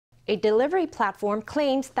A delivery platform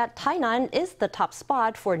claims that Tainan is the top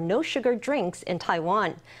spot for no-sugar drinks in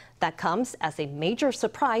Taiwan. That comes as a major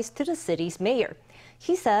surprise to the city's mayor.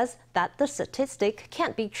 He says that the statistic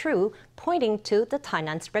can't be true, pointing to the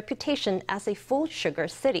Tainan's reputation as a full sugar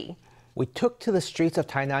city. We took to the streets of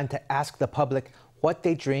Tainan to ask the public what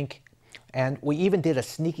they drink, and we even did a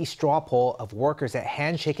sneaky straw poll of workers at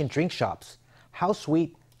handshake and drink shops. How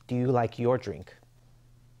sweet do you like your drink?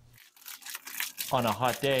 On a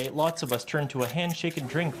hot day, lots of us turn to a handshake and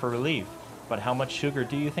drink for relief. But how much sugar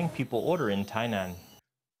do you think people order in Tainan?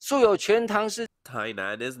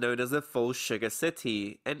 Tainan is known as a full sugar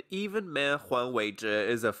city, and even Mayor Huang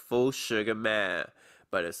Wei-che is a full sugar mayor.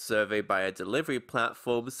 But a survey by a delivery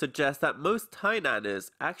platform suggests that most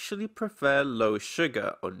Tainaners actually prefer low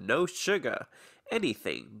sugar or no sugar,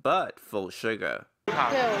 anything but full sugar.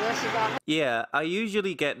 Yeah, I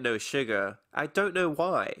usually get no sugar. I don't know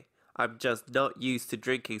why. I'm just not used to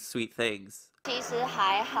drinking sweet things.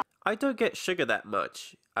 I don't get sugar that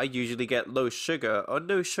much. I usually get low sugar or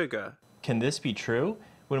no sugar. Can this be true?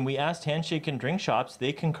 When we asked handshake and drink shops,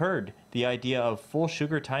 they concurred. The idea of full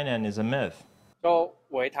sugar Tainan is a myth.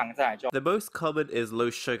 The most common is low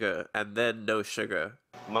sugar and then no sugar.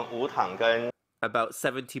 About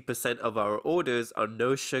 70% of our orders are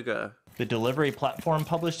no sugar. The delivery platform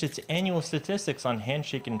published its annual statistics on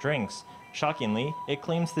handshake and drinks. Shockingly, it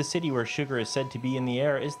claims the city where sugar is said to be in the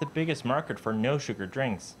air is the biggest market for no-sugar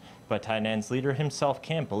drinks. But Tainan's leader himself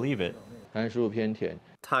can't believe it.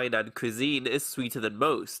 Tainan cuisine is sweeter than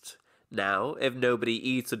most. Now, if nobody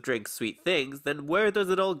eats or drinks sweet things, then where does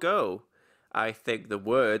it all go? I think the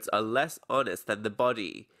words are less honest than the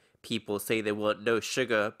body. People say they want no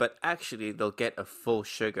sugar, but actually they'll get a full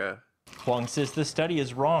sugar. Huang says the study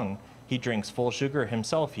is wrong. He drinks full sugar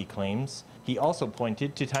himself, he claims. He also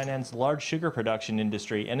pointed to Tainan's large sugar production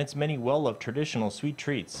industry and its many well-loved traditional sweet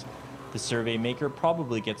treats. The survey maker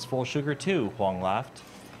probably gets full sugar too, Huang laughed.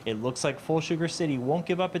 It looks like Full Sugar City won't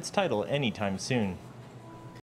give up its title anytime soon.